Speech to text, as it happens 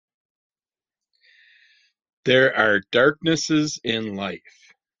There are darknesses in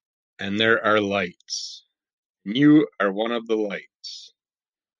life, and there are lights. And you are one of the lights,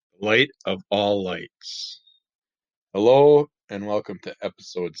 the light of all lights. Hello, and welcome to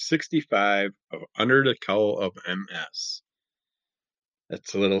episode 65 of Under the Cowl of MS.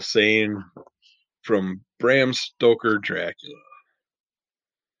 That's a little saying from Bram Stoker Dracula.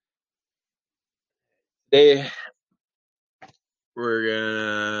 Today, we're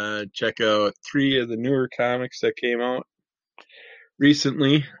gonna check out three of the newer comics that came out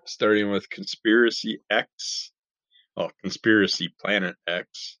recently, starting with Conspiracy X. Well, Conspiracy Planet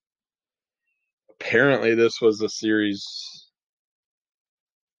X. Apparently, this was a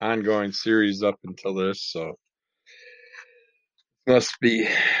ongoing series up until this, so must be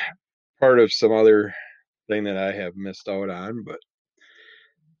part of some other thing that I have missed out on. But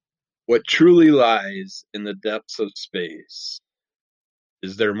what truly lies in the depths of space?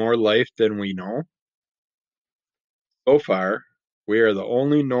 Is there more life than we know? So far, we are the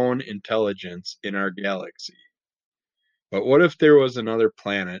only known intelligence in our galaxy. But what if there was another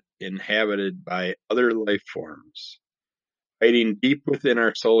planet inhabited by other life forms, hiding deep within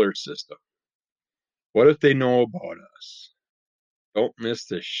our solar system? What if they know about us? Don't miss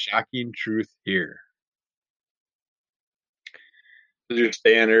the shocking truth here. This is your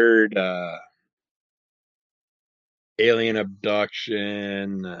standard alien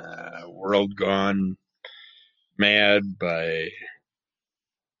abduction, world gone mad by.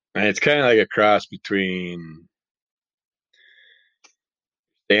 And it's kind of like a cross between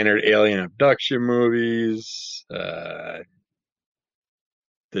standard alien abduction movies, the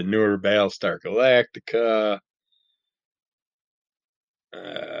newer Battlestar Galactica,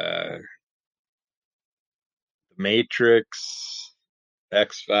 The Matrix,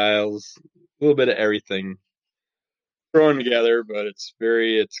 X Files, a little bit of everything thrown together, but it's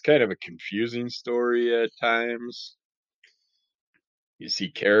kind of a confusing story at times. You see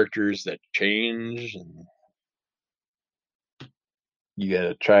characters that change, and you got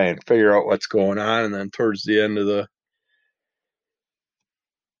to try and figure out what's going on. And then towards the end of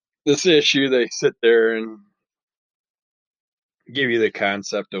this issue, they sit there and give you the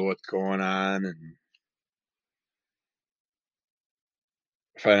concept of what's going on and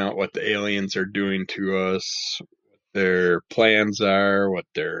find out what the aliens are doing to us, what their plans are,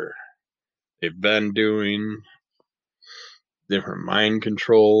 they've been doing, different mind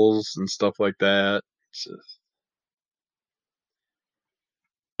controls and stuff like that.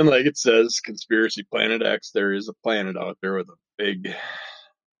 And like it says, Conspiracy Planet X, there is a planet out there with a big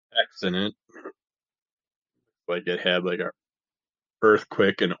X in it. Like it had like a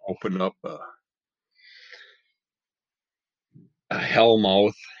earthquake and opened up a hell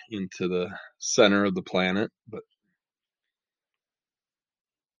mouth into the center of the planet. But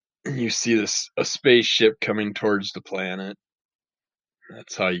you see a spaceship coming towards the planet.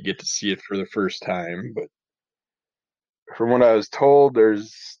 That's how you get to see it for the first time. But from what I was told,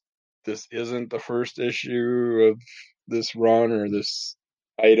 this isn't the first issue of this run or this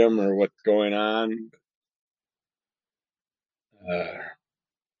item or what's going on. Uh,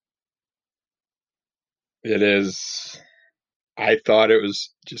 it is. I thought it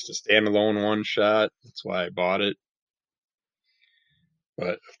was just a standalone one shot. That's why I bought it.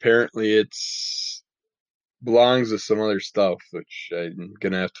 But apparently, it's belongs to some other stuff, which I'm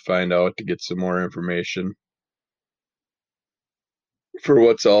gonna have to find out to get some more information for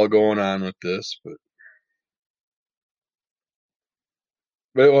what's all going on with this. But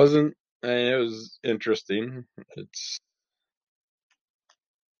it wasn't. I mean, it was interesting. It's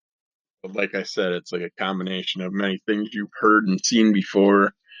like I said, it's like a combination of many things you've heard and seen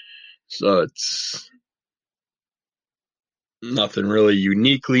before. So it's nothing really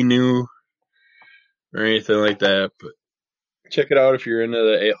uniquely new or anything like that. But check it out if you're into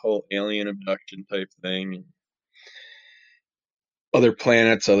the whole alien abduction type thing, other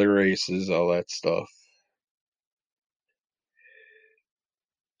planets, other races, all that stuff.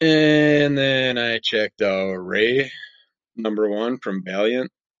 And then I checked out Ray #1 from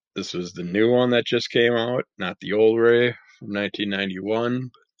Valiant. This was the new one that just came out, not the old Ray from 1991.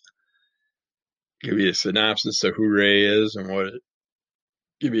 Give you a synopsis of who Ray is and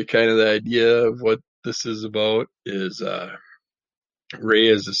give you kind of the idea of what this is about. Is Ray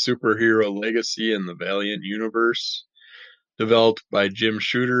is a superhero legacy in the Valiant universe, developed by Jim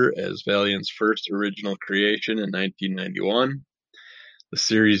Shooter as Valiant's first original creation in 1991. The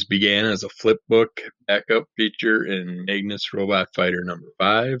series began as a flipbook backup feature in Magnus Robot Fighter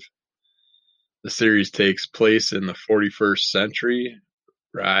 #5. The series takes place in the 41st century.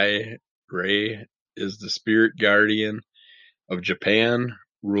 Ray is the spirit guardian of Japan,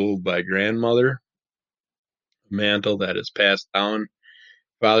 ruled by Grandmother. mantle that is passed down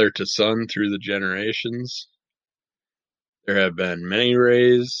father to son through the generations. There have been many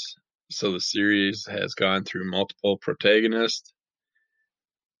Reys, so the series has gone through multiple protagonists.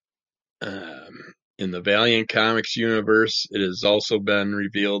 In the Valiant Comics universe, it has also been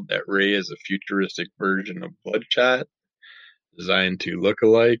revealed that Rey is a futuristic version of Bloodshot, designed to look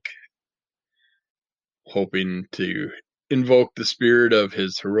alike, hoping to invoke the spirit of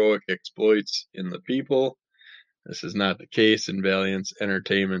his heroic exploits in the people. This is not the case in Valiant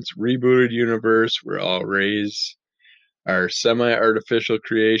Entertainment's rebooted universe, where all Reys are semi-artificial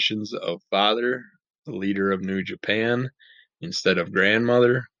creations of Father, the leader of New Japan, instead of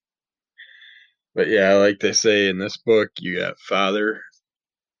grandmother. But yeah, like they say in this book, you got Father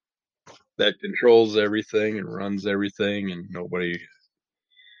that controls everything and runs everything, and nobody,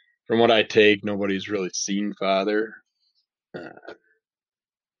 from what I take, nobody's really seen Father.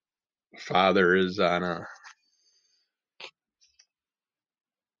 Father is on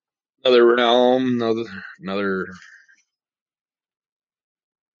another realm, another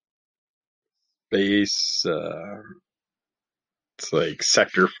base. It's like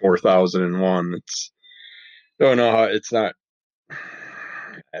Sector 4001. It's don't know how it's not.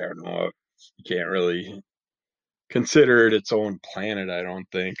 I don't know. You can't really consider it its own planet. I don't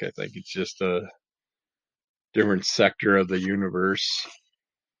think. I think it's just a different sector of the universe.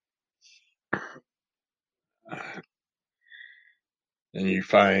 And you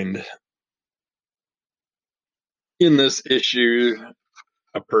find in this issue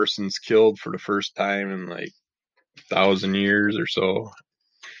a person's killed for the first time in like 1,000 years or so.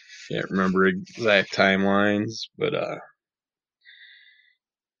 Can't remember exact timelines, but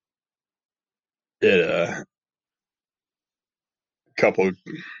it couple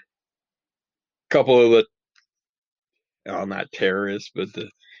couple of the well, not terrorists, but the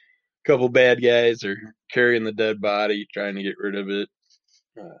couple bad guys are carrying the dead body, trying to get rid of it,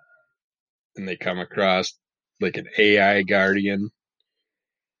 uh, and they come across like an AI guardian.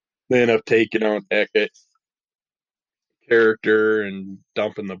 They end up taking out that character and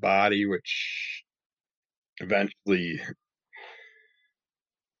dumping the body, which eventually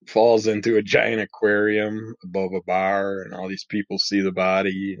falls into a giant aquarium above a bar, and all these people see the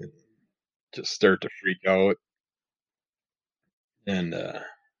body and just start to freak out. And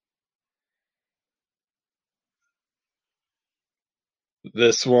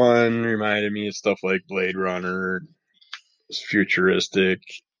this one reminded me of stuff like Blade Runner, futuristic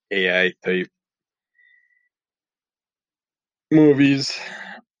AI type movies.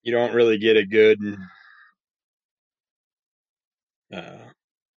 You don't really get a good uh,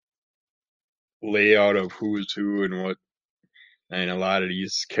 layout of who's who and what. And a lot of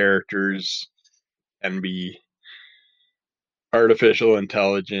these characters can be artificial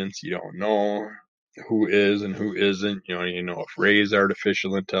intelligence. You don't know who is and who isn't. You don't even know if Ray's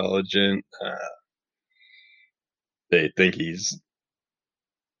artificial intelligent. They think he's,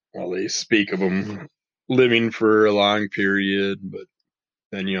 well, they speak of him living for a long period, but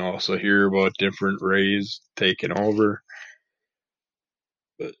then you also hear about different Rays taking over.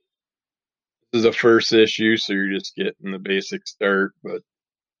 But this is a first issue, so you're just getting the basic start. But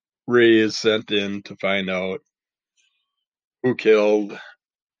Ray is sent in to find out who killed the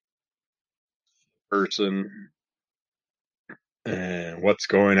person and what's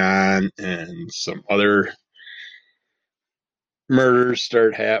going on, and some other murders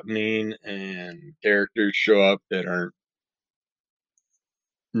start happening, and characters show up that aren't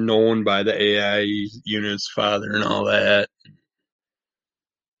known by the AI unit's father and all that.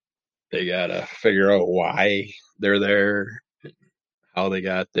 They gotta figure out why they're there, how they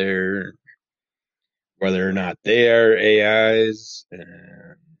got there, whether or not they are AIs,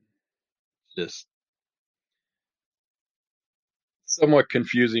 and just somewhat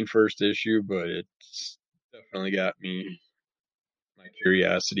confusing first issue, but it's definitely got my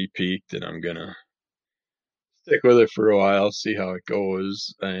curiosity peaked, and I'm gonna stick with it for a while, see how it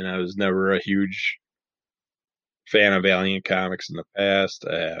goes. And I was never a huge fan of Valiant comics in the past.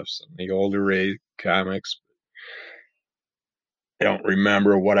 I have some of the older Ray comics. I don't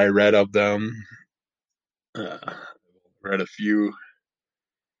remember what I read of them. Uh, read a few,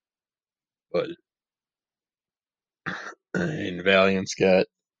 but and Valiant's got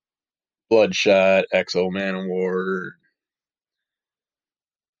Bloodshot, Exo Man of War,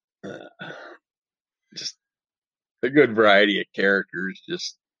 uh, just a good variety of characters.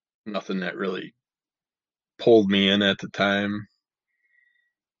 Just nothing that really pulled me in at the time.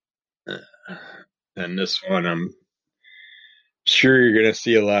 Uh, and this one, I'm sure you're going to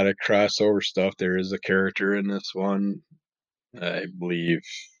see a lot of crossover stuff. There is a character in this one. I believe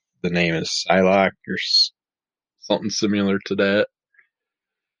the name is Psylocke or something similar to that.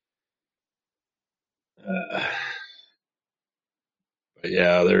 Uh, but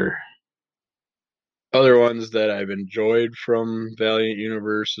yeah, there other ones that I've enjoyed from Valiant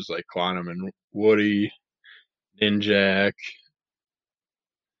Universe is like Quantum and Woody, Ninjak,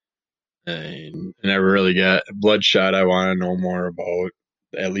 and I never really got Bloodshot. I want to know more about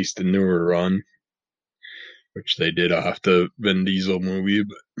at least the newer run, which they did off the Vin Diesel movie.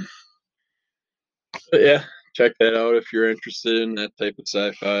 But yeah, check that out if you're interested in that type of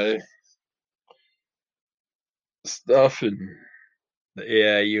sci-fi stuff and the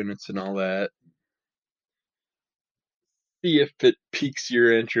AI units and all that. See if it piques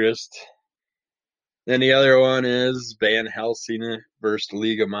your interest. Then the other one is Van Helsing versus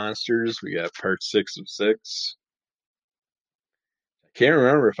League of Monsters. We got part 6 of 6. I can't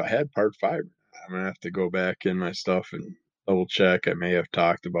remember if I had part 5. I'm gonna have to go back in my stuff and double check. I may have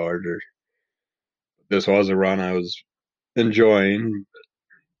talked about it, or this was a run I was enjoying.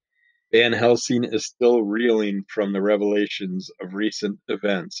 Van Helsing is still reeling from the revelations of recent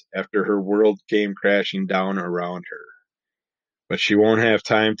events after her world came crashing down around her. But she won't have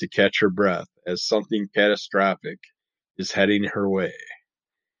time to catch her breath as something catastrophic is heading her way.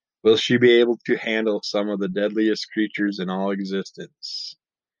 Will she be able to handle some of the deadliest creatures in all existence?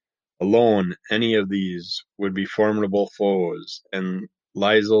 Alone, any of these would be formidable foes, and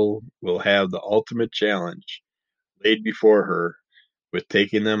Liesel will have the ultimate challenge laid before her with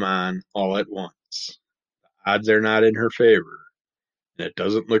taking them on all at once. Odds are not in her favor, and it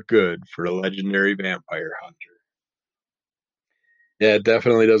doesn't look good for the legendary vampire hunter. Yeah, it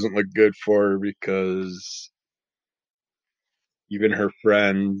definitely doesn't look good for her because even her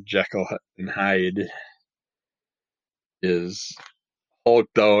friend Jekyll and Hyde is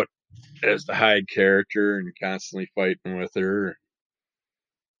hulked out as the Hyde character and constantly fighting with her.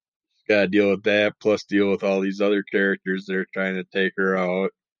 Got to deal with that, plus deal with all these other characters that are trying to take her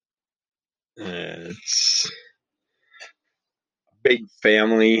out. And it's a big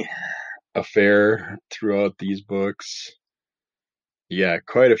family affair throughout these books. Yeah,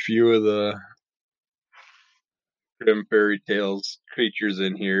 quite a few of the Grimm fairy tales creatures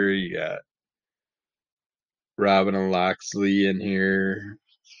in here. You got Robin and Locksley in here,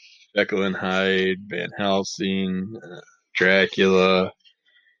 Jekyll and Hyde, Van Helsing, Dracula,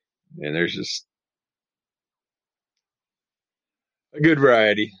 and there's just a good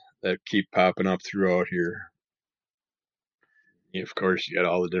variety that keep popping up throughout here. Of course, you got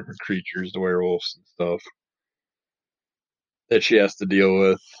all the different creatures, the werewolves and stuff that she has to deal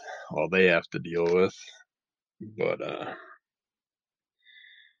with. Well, they have to deal with. But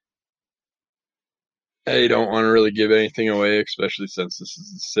I don't want to really give anything away, especially since this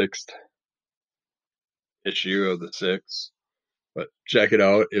is the 6th issue of the 6. But check it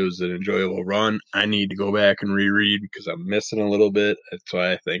out. It was an enjoyable run. I need to go back and reread because I'm missing a little bit. That's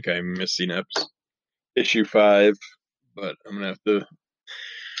why I think I'm missing issue 5. But I'm gonna have to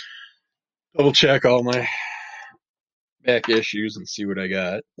double check all my back issues and see what I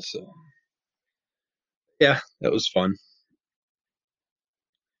got. So yeah, that was fun.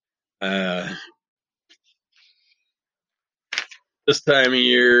 Uh, this time of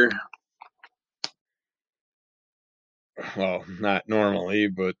year, well, not normally,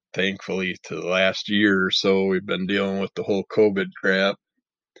 but thankfully to the last year or so, we've been dealing with the whole COVID crap.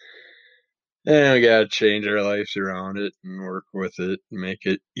 And we gotta change our lives around it and work with it and make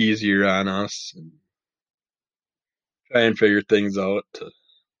it easier on us and try and figure things out to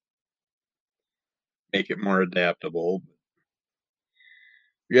make it more adaptable.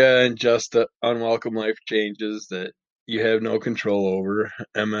 Yeah, and just unwelcome life changes that you have no control over.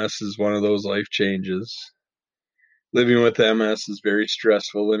 MS is one of those life changes. Living with MS is very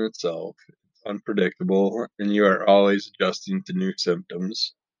stressful in itself. It's unpredictable, and you are always adjusting to new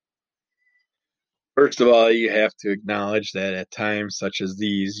symptoms. First of all, you have to acknowledge that at times such as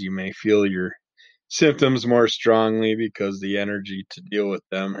these, you may feel your symptoms more strongly because the energy to deal with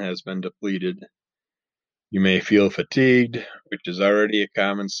them has been depleted. You may feel fatigued, which is already a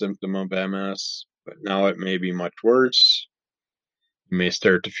common symptom of MS, but now it may be much worse. You may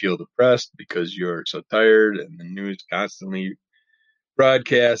start to feel depressed because you are so tired and the news constantly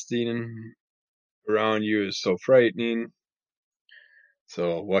broadcasting around you is so frightening.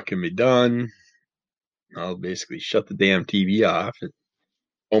 So what can be done? I'll basically shut the damn TV off and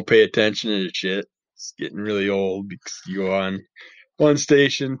don't pay attention to the shit. It's getting really old because you go on one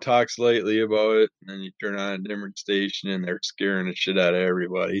station, talk slightly about it, and then you turn on a different station and they're scaring the shit out of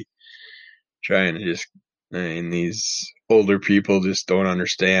everybody. Trying to just, I mean, these older people just don't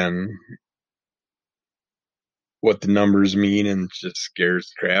understand what the numbers mean and it just scares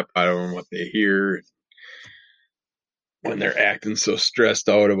the crap out of them what they hear. when they're acting so stressed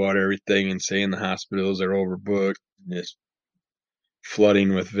out about everything and saying the hospitals are overbooked, and just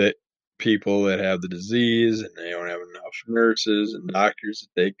flooding with people that have the disease, and they don't have enough nurses and doctors to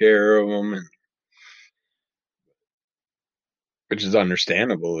take care of them, and which is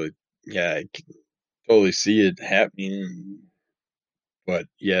understandable. Yeah, I can totally see it happening, but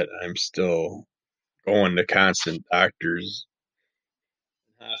yet I'm still going to constant doctors,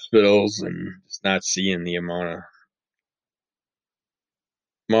 hospitals, and just not seeing the amount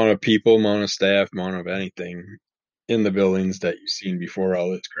of people, amount of staff, amount of anything in the buildings that you've seen before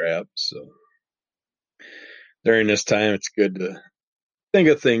all this crap. So during this time, it's good to think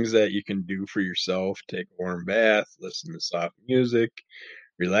of things that you can do for yourself. Take a warm bath, listen to soft music,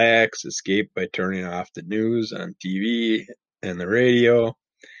 relax, escape by turning off the news on TV and the radio,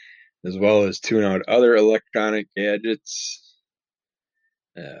 as well as tune out other electronic gadgets.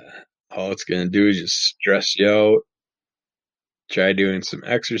 All it's going to do is just stress you out. Try doing some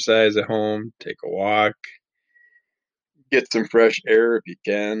exercise at home, take a walk, get some fresh air if you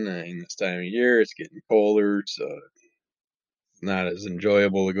can. In this time of year, it's getting colder, so it's not as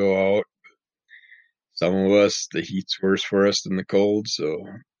enjoyable to go out. Some of us, the heat's worse for us than the cold, so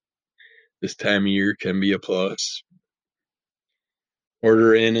this time of year can be a plus.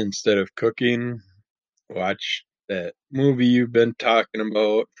 Order in instead of cooking. Watch that movie you've been talking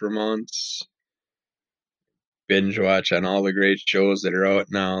about for months. Binge watch on all the great shows that are out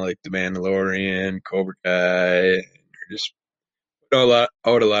now, like The Mandalorian, Cobra Kai. Just put out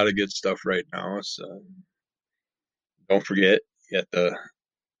a lot of good stuff right now. So don't forget, you got the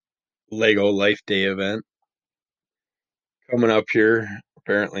Lego Life Day event coming up here,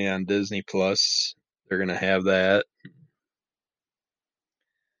 apparently on Disney Plus. They're gonna have that.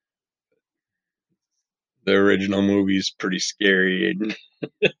 The original movie's pretty scary and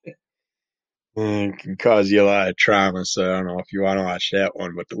can cause you a lot of trauma. So I don't know if you want to watch that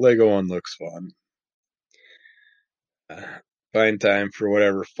one, but the Lego one looks fun. Uh, Find time for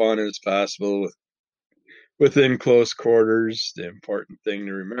whatever fun is possible within close quarters. The important thing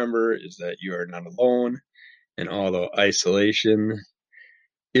to remember is that you are not alone, and although isolation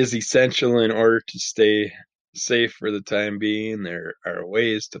is essential in order to stay safe for the time being, there are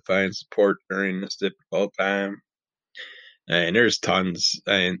ways to find support during this difficult time. And there's tons,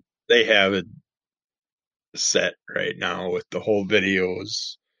 and they have it set right now with the whole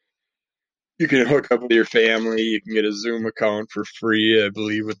videos. You can hook up with your family. You can get a Zoom account for free. I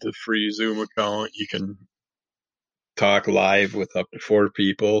believe with the free Zoom account, you can talk live with up to 4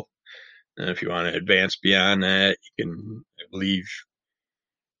 people. And if you want to advance beyond that, you can, I believe,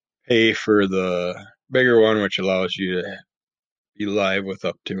 pay for the bigger one, which allows you to be live with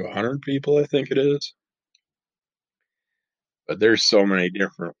up to 100 people, I think it is. But there's so many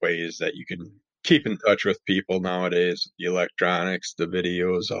different ways that you can keep in touch with people nowadays, the electronics, the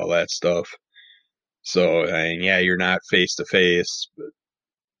videos, all that stuff. So, I mean, yeah, you're not face to face, but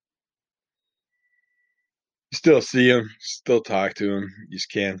you still see them, still talk to them. You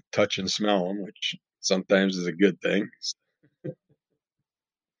just can't touch and smell them, which sometimes is a good thing.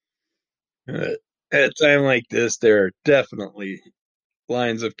 Uh, at a time like this, there are definitely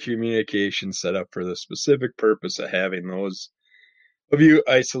lines of communication set up for the specific purpose of having those of you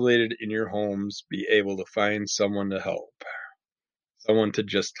isolated in your homes be able to find someone to help, someone to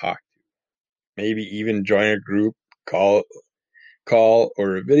just talk to, maybe even join a group, call,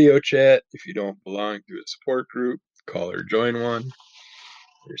 or a video chat. If you don't belong to a support group, call or join one.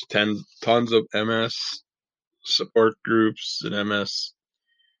 There's tons of MS support groups and MS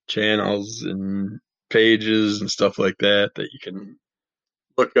channels and pages and stuff like that that you can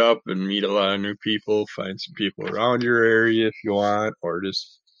look up and meet a lot of new people, find some people around your area if you want, or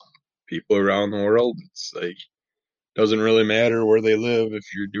just people around the world. It's like, doesn't really matter where they live if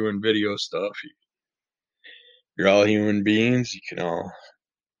you're doing video stuff. You're all human beings. You can all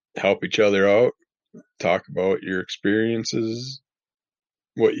help each other out, talk about your experiences,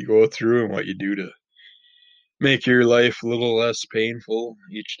 what you go through, and what you do to make your life a little less painful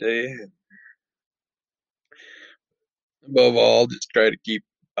each day. Above all, just try to keep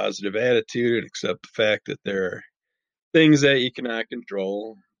a positive attitude and accept the fact that there are things that you cannot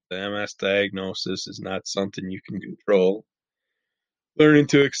control. The MS diagnosis is not something you can control. Learning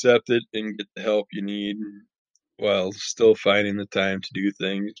to accept it and get the help you need while still finding the time to do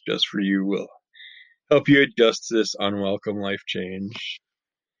things just for you will help you adjust to this unwelcome life change.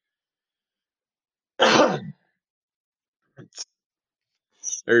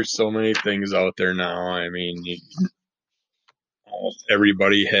 There's so many things out there now. I mean, almost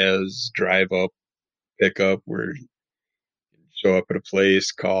everybody has drive up, pick up, where you show up at a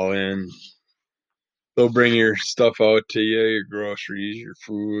place, call in, they'll bring your stuff out to you, your groceries, your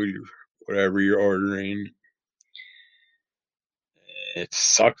food, whatever you're ordering. It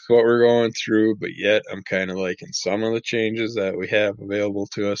sucks what we're going through, but yet I'm kind of liking some of the changes that we have available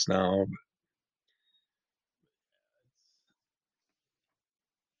to us now.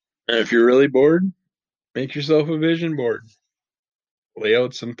 And if you're really bored, make yourself a vision board. Lay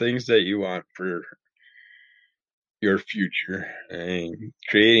out some things that you want for your future. And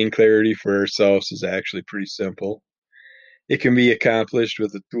creating clarity for ourselves is actually pretty simple. It can be accomplished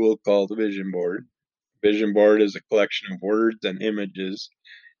with a tool called a vision board. Vision board is a collection of words and images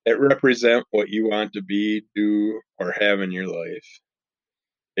that represent what you want to be, do, or have in your life.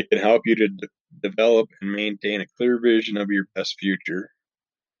 It can help you to develop and maintain a clear vision of your best future.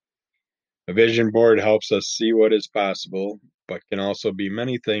 A vision board helps us see what is possible, but can also be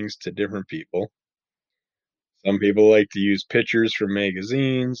many things to different people. Some people like to use pictures from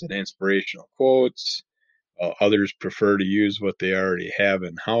magazines and inspirational quotes, while others prefer to use what they already have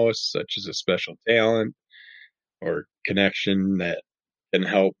in house, such as a special talent or connection that can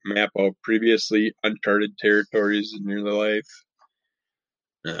help map out previously uncharted territories in your life.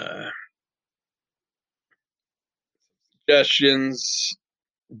 Uh, Suggestions: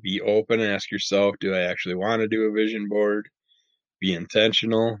 be open and ask yourself, do I actually want to do a vision board? Be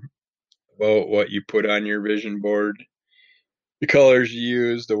intentional about what you put on your vision board, the colors you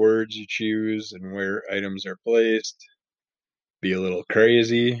use, the words you choose, and where items are placed. Be a little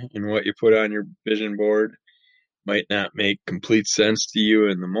crazy in what you put on your vision board. Might not make complete sense to you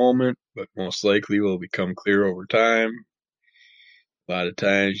in the moment, but most likely will become clear over time. A lot of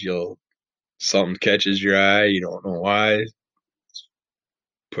times something catches your eye, you don't know why,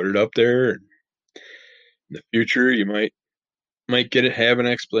 put it up there. In the future, you might have an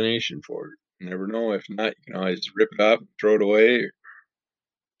explanation for it. You never know. If not, you can always rip it up, throw it away.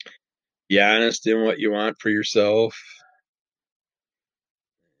 Be honest in what you want for yourself,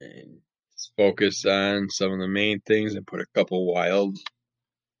 and focus on some of the main things, and put a couple wild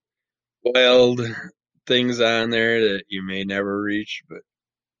things on there that you may never reach, but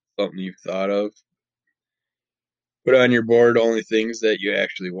something you've thought of. Put on your board only things that you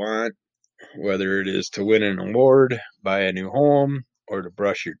actually want, whether it is to win an award, buy a new home, or to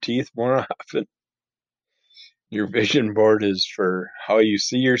brush your teeth more often. Your vision board is for how you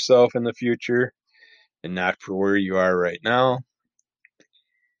see yourself in the future and not for where you are right now.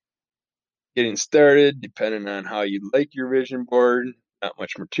 Getting started, depending on how you like your vision board, not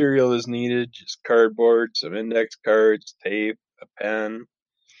much material is needed, just cardboard, some index cards, tape, a pen.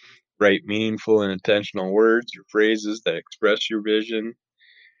 Write meaningful and intentional words or phrases that express your vision.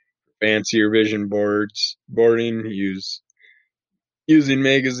 Fancier vision boarding, using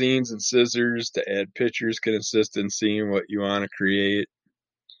magazines and scissors to add pictures can assist in seeing what you want to create.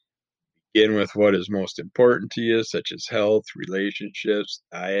 Begin with what is most important to you, such as health, relationships,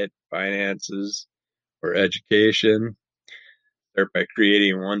 diet, finances, or education. Start by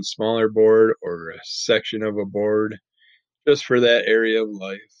creating one smaller board or a section of a board just for that area of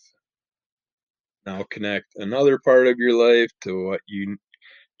life. Now connect another part of your life to what you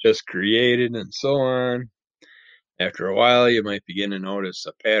just created, and so on. After a while, you might begin to notice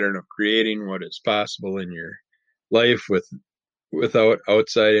a pattern of creating what is possible in your life without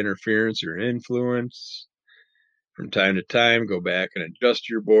outside interference or influence. From time to time, go back and adjust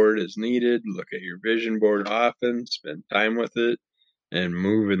your board as needed. Look at your vision board often, spend time with it, and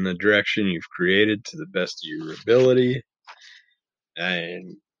move in the direction you've created to the best of your ability.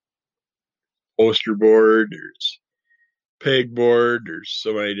 And poster board, there's pegboard, there's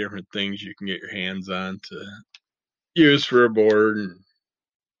so many different things you can get your hands on to use for a board. And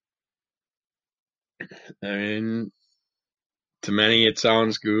I mean, to many it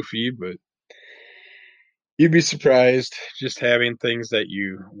sounds goofy, but you'd be surprised just having things that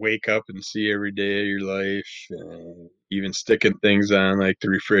you wake up and see every day of your life, even sticking things on like the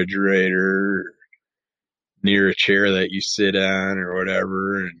refrigerator near a chair that you sit on or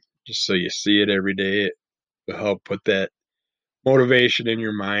whatever, and just so you see it every day, it will help put that motivation in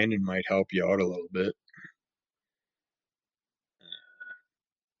your mind and might help you out a little bit.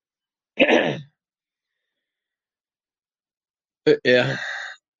 But yeah,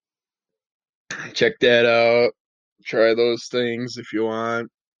 check that out. Try those things if you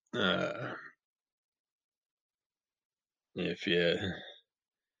want. Uh, if you,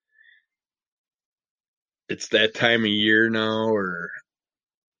 it's that time of year now, or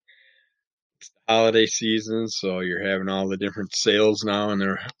holiday season, so you're having all the different sales now in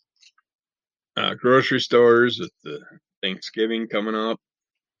their grocery stores with the Thanksgiving coming up.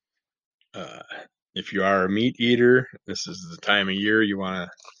 Uh, if you are a meat eater, this is the time of year you want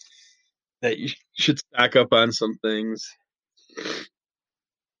to that you should stock up on some things.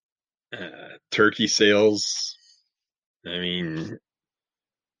 Turkey sales. I mean,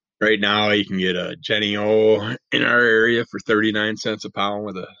 right now you can get a Jenny O in our area for 39 cents a pound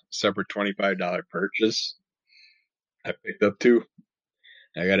with a separate $25 purchase. I picked up two.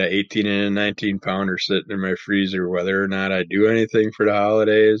 I got an 18 and a 19 pounder sitting in my freezer. Whether or not I do anything for the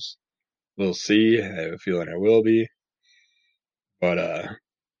holidays, we'll see. I have a feeling I will be. But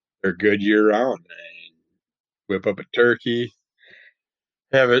they're good year round. I whip up a turkey,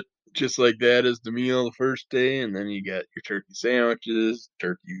 have it just like that as the meal the first day, and then you got your turkey sandwiches,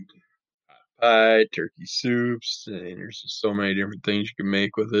 turkey pie, turkey soups, and there's just so many different things you can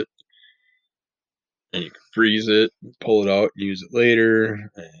make with it. And you can freeze it, pull it out, and use it later.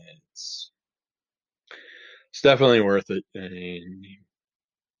 And it's definitely worth it. And you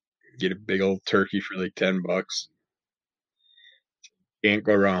get a big old turkey for like $10. Can't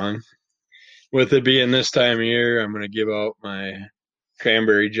go wrong. With it being this time of year, I'm gonna give out my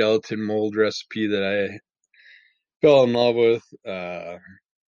cranberry gelatin mold recipe that I fell in love with.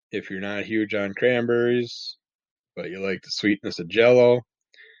 If you're not huge on cranberries, but you like the sweetness of Jello,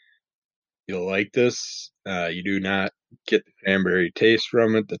 you'll like this. You do not get the cranberry taste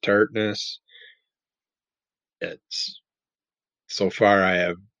from it, the tartness. It's so far I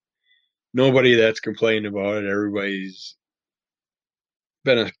have nobody that's complained about it. Everybody's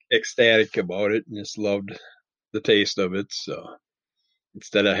been ecstatic about it and just loved the taste of it. So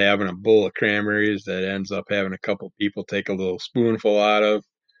instead of having a bowl of cranberries that ends up having a couple people take a little spoonful out of,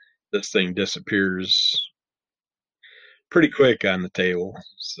 this thing disappears pretty quick on the table.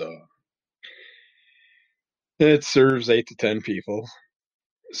 So it serves 8 to 10 people.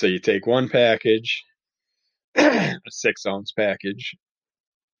 So you take one package, a 6 ounce package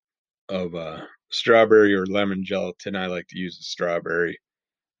of strawberry or lemon gelatin. I like to use the strawberry.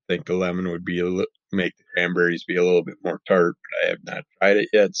 I think the lemon would be make the cranberries be a little bit more tart, but I have not tried it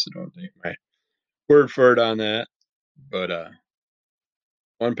yet, so don't take my word for it on that. But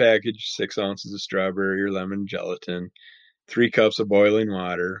one package, 6 ounces of strawberry or lemon gelatin, 3 cups of boiling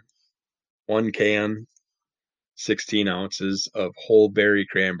water, 1 can, 16 ounces of whole berry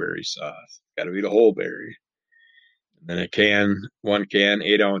cranberry sauce. Got to be the whole berry. And then 1 can,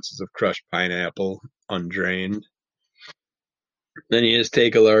 8 ounces of crushed pineapple, undrained. Then you just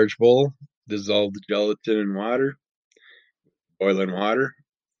take a large bowl, dissolve the gelatin in water, boiling water,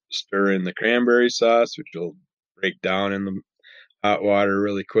 stir in the cranberry sauce, which will break down in the hot water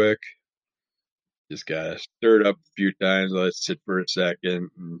really quick. Just gotta stir it up a few times, let it sit for a second,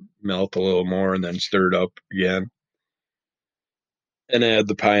 and melt a little more, and then stir it up again. And add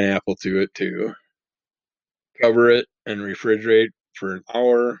the pineapple to it too. Cover it and refrigerate for an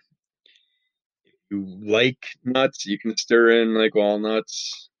hour. If you like nuts, you can stir in like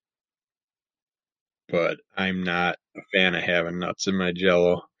walnuts, but I'm not a fan of having nuts in my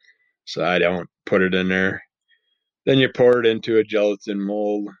Jello, so I don't put it in there. Then you pour it into a gelatin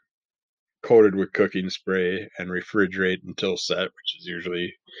mold coated with cooking spray and refrigerate until set, which is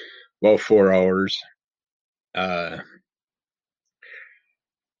usually about 4 hours. Uh,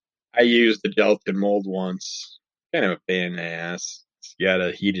 I used the gelatin mold once. Kind of a pain in the ass. You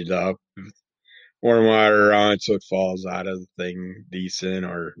gotta heat it up, warm water on it so it falls out of the thing decent,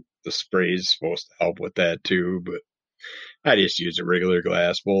 or the spray is supposed to help with that too. But I just use a regular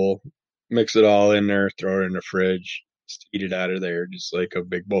glass bowl, mix it all in there, throw it in the fridge, just eat it out of there, just like a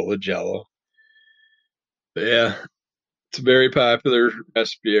big bowl of Jello. But yeah, it's a very popular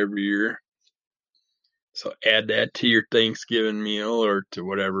recipe every year. So add that to your Thanksgiving meal or to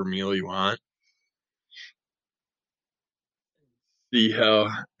whatever meal you want. See how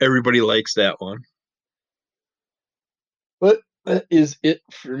everybody likes that one. But that is it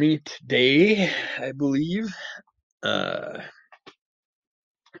for me today, I believe. Uh,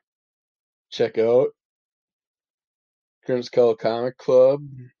 check out Crimson Cull Comic Club,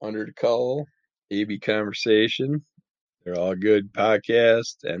 Under the Cull, AB Conversation. They're all good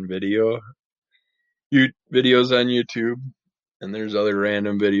podcasts and videos on YouTube, and there's other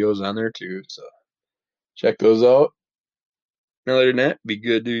random videos on there too. So check those out. Other than that, be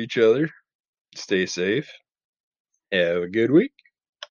good to each other. Stay safe. Have a good week.